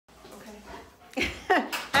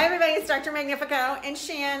Dr. Magnifico and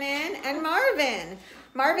Shannon and Marvin.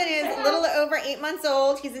 Marvin is a little over 8 months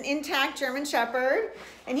old. He's an intact German Shepherd,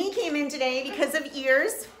 and he came in today because of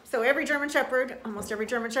ears. So every German Shepherd, almost every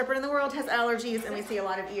German Shepherd in the world has allergies, and we see a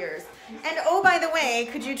lot of ears. And oh, by the way,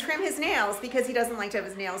 could you trim his nails? Because he doesn't like to have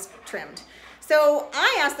his nails trimmed. So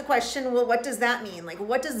I asked the question, well, what does that mean? Like,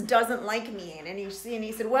 what does doesn't like mean? And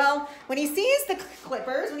he said, well, when he sees the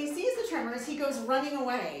clippers, when he sees the trimmers, he goes running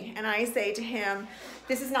away. And I say to him,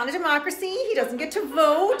 this is not a democracy. He doesn't get to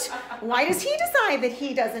vote. Why does he decide that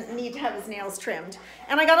he doesn't need to have his nails trimmed?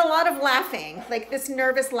 And I got a lot of laughing, like this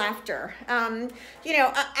nervous laughter. You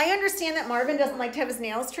know, I understand that Marvin doesn't like to have his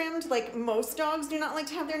nails trimmed, like most dogs do not like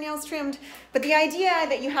to have their nails trimmed. But the idea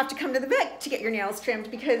that you have to come to the vet to get your nails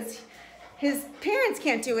trimmed because his parents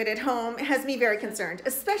can't do it at home has me very concerned,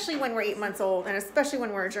 especially when we're 8 months old and especially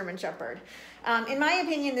when we're a German Shepherd. In my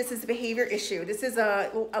opinion, this is a behavior issue. This is a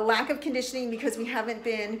lack of conditioning because we haven't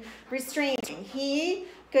been restraining.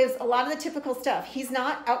 Because a lot of the typical stuff, he's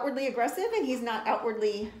not outwardly aggressive and he's not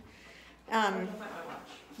outwardly,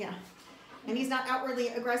 and he's not outwardly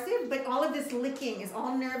aggressive, but all of this licking is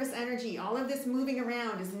all nervous energy. All of this moving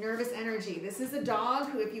around is nervous energy. This is a dog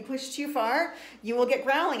who, if you push too far, you will get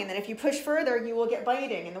growling. And then if you push further, you will get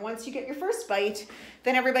biting. And then once you get your first bite,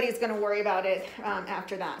 then everybody's going to worry about it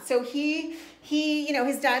after that. So you know,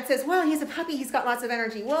 his dad says, well, he's a puppy. He's got lots of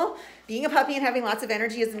energy. Well, being a puppy and having lots of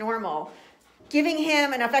energy is normal. Giving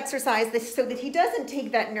him enough exercise so that he doesn't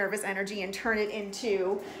take that nervous energy and turn it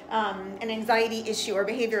into an anxiety issue or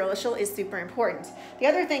behavioral issue is super important. The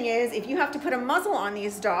other thing is, if you have to put a muzzle on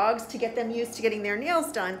these dogs to get them used to getting their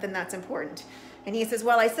nails done, then that's important. And he says,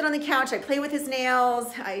 well, I sit on the couch, I play with his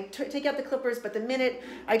nails, I take out the clippers, but the minute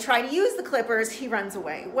I try to use the clippers, he runs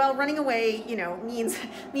away. Well, running away, you know, means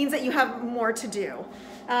that you have more to do.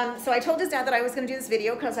 So I told his dad that I was going to do this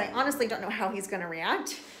video because I honestly don't know how he's going to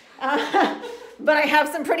react. But I have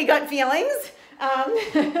some pretty gut feelings.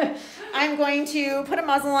 I'm going to put a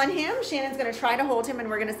muzzle on him. Shannon's going to try to hold him, and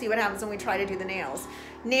we're going to see what happens when we try to do the nails.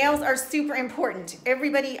 Nails are super important.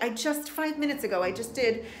 Everybody, 5 minutes ago, I just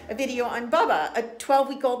did a video on Bubba, a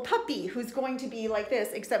 12-week-old puppy who's going to be like this,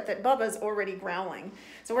 except that Bubba's already growling.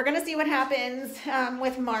 So we're going to see what happens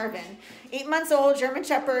with Marvin. 8 months old, German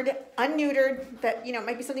Shepherd, unneutered. That, you know,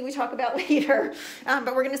 might be something we talk about later,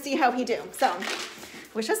 but we're going to see how he do. So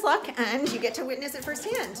wish us luck, and you get to witness it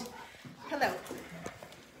firsthand. Hello.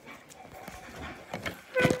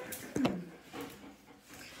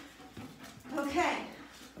 Okay,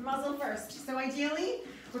 muzzle first. So ideally,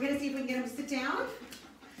 we're going to see if we can get him to sit down.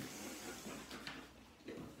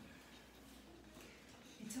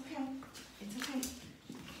 It's okay. It's okay.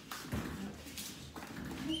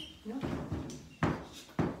 No.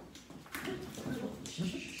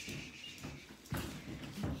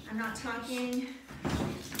 I'm not talking,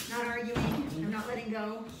 not arguing, I'm not letting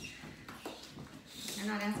go. I'm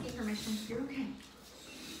not asking permission. You're okay.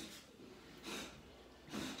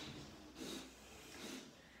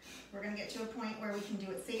 We're going to get to a point where we can do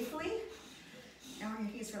it safely, and we're going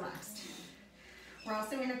to he's relaxed. We're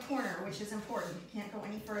also in a corner, which is important. Can't go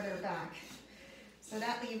any further back. So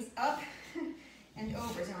that leaves up and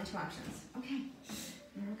over. There's only two options. Okay.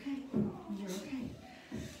 You're okay. You're okay.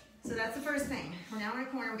 So that's the first thing. We're now in a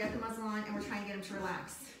corner. We got the muzzle on, and we're trying to get him to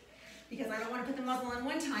relax. Because I don't want to put the muzzle on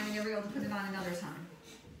one time and never be able to put it on another time.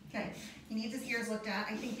 Okay, he needs his ears looked at.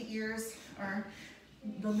 I think the ears are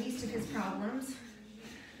the least of his problems.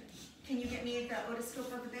 Can you get me the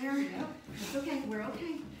otoscope over there? Yep. It's okay, we're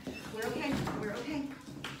okay. We're okay, we're okay.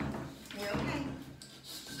 We're okay.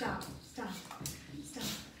 Stop, stop, stop,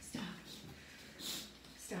 stop,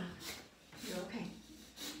 stop. You're okay.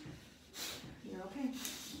 You're okay.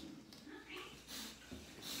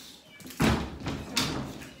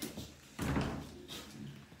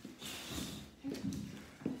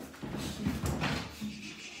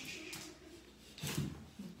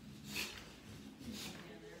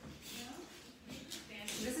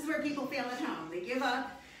 People fail at home. They give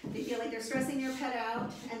up, they feel like they're stressing their pet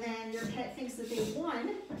out, and then your pet thinks that they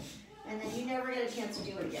won, and then you never get a chance to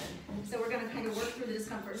do it again. So we're going to kind of work through the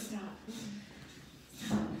discomfort. Stop.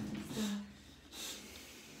 Stop. Stop.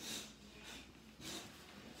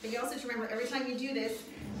 But you also have to remember, every time you do this,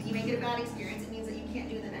 if you make it a bad experience, it means that you can't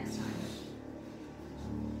do it the next time.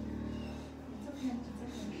 It's okay. It's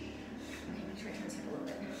okay. Okay, I'm going to try to turn his head a little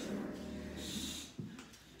bit.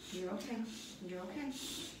 You're okay. You're okay.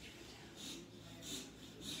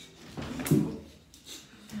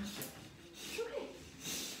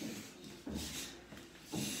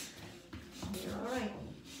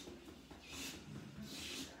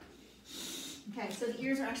 Okay, so the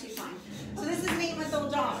ears are actually fine. So this is an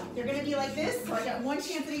 8-month-old dog. they're gonna be like this, so I got one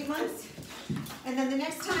chance at 8 months. And then the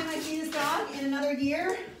next time I see this dog in another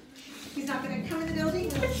year, he's not gonna come in the building,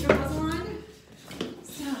 we'll put your muzzle on.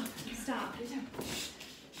 Stop, stop,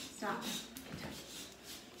 stop.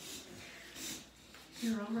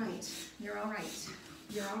 You're all right, you're all right,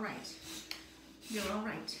 you're all right, you're all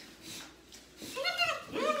right.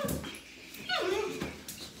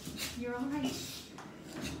 You're all right.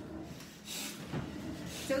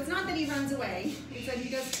 So it's not that he runs away, it's that he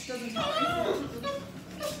just doesn't tolerate it.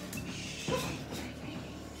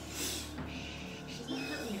 She's not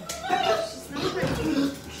hurting you. She's not hurting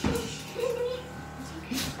you.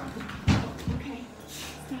 It's okay. Okay.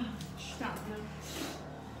 Stop. Stop.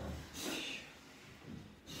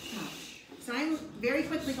 Stop. So I'm very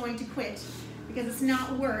quickly going to quit because it's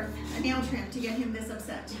not worth a nail trim to get him this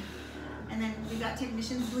upset. And then we've got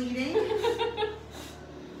technicians bleeding.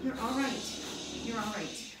 You're all right. You're all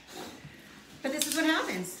right. But this is what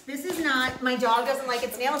happens. This is not, my dog doesn't like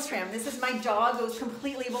its nails trimmed. This is my dog goes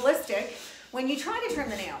completely ballistic when you try to trim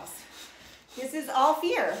the nails. This is all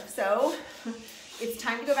fear. So it's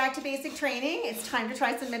time to go back to basic training. It's time to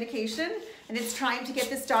try some medication. And it's time to get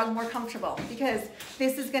this dog more comfortable because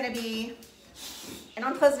this is going to be an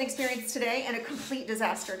unpleasant experience today and a complete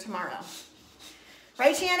disaster tomorrow.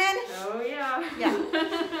 Right, Shannon? Oh, yeah. Yeah.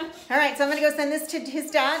 All right, so I'm going to go send this to his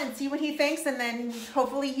dad and see what he thinks, and then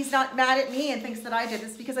hopefully he's not mad at me and thinks that I did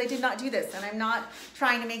this because I did not do this, and I'm not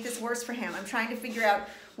trying to make this worse for him. I'm trying to figure out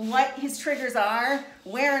what his triggers are,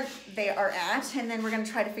 where they are at, and then we're going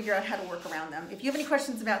to try to figure out how to work around them. If you have any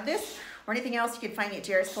questions about this or anything else, you can find me at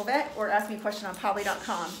Jerry's Full Vet or ask me a question on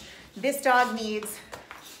Pabli.com. This dog needs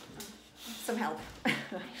some help.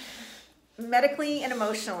 Medically and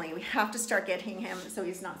emotionally, we have to start getting him so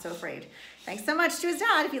he's not so afraid. Thanks so much to his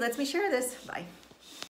dad if he lets me share this. Bye.